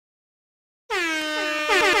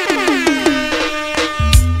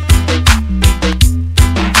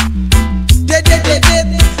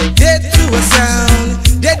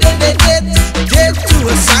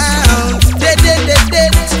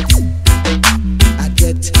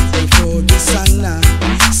dead before the sun.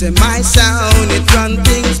 Say my sound, it run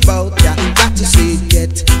things bout ya. Got to see it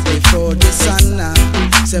dead before the sun.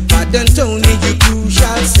 Say pardon Tony, you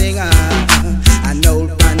crucial singer. An old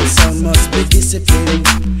man sound must be disciplined.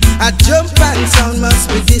 A jump and sound must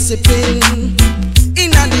be disciplined.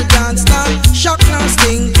 Inna the dance now, shock now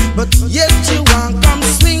sting, but yet you want come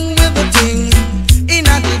swing with the thing.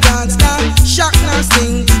 Inna the dance now, shock now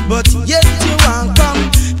sting, but yet you want come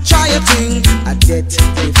try a thing. A death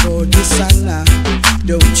before the sun.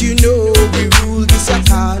 Don't you know we rule this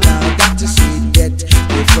corner? Got to see death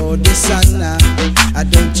before the sun.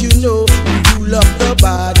 Don't you know we rule up the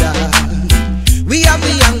border? We have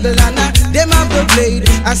the angle and them have the blade.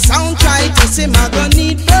 A sound try to say my gon'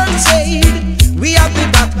 need first aid. We have the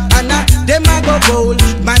back and them a go bowl.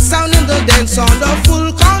 My sound in the dance under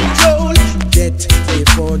full control. Death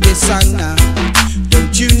before the sun.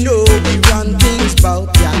 Don't you know we run things bout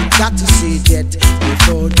ya? Got to see death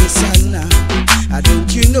before the sun.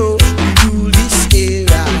 Don't you know we rule this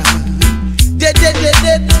era? Dead, dead, dead,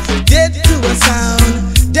 dead, dead to a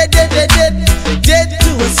sound. Dead, dead, dead, dead, dead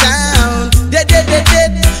to a sound. Dead, dead, dead,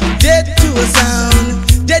 dead, dead to a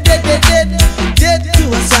sound. Dead, dead, dead, dead, dead to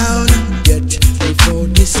a sound. Dead before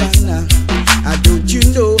the sun. Don't you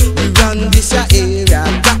know we run this area?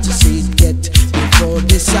 Got to see death before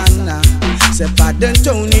the sun. Say pardon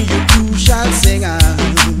Tony, you crucial singer.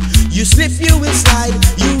 You slip, you will slide,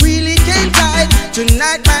 you really can't hide.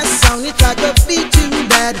 Tonight my sound, it like a beat too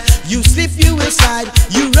bad. You slip, you will slide,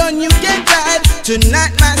 you run, you can't hide.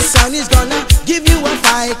 Tonight my sound is gonna give you a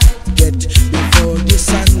fight. Get before the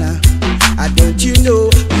sun. Don't you know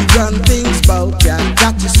we run things bout ya?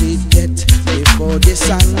 Got to see death before the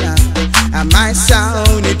sun. My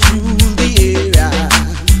sound, it rule the area.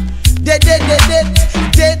 Dead, dead, dead,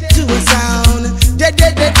 dead, dead to a sound. Dead,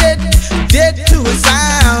 dead, dead, dead, dead to a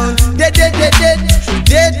sound. Dead, dead, dead, dead,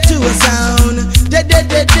 dead to a sound. Dead, dead,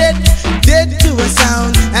 dead, dead.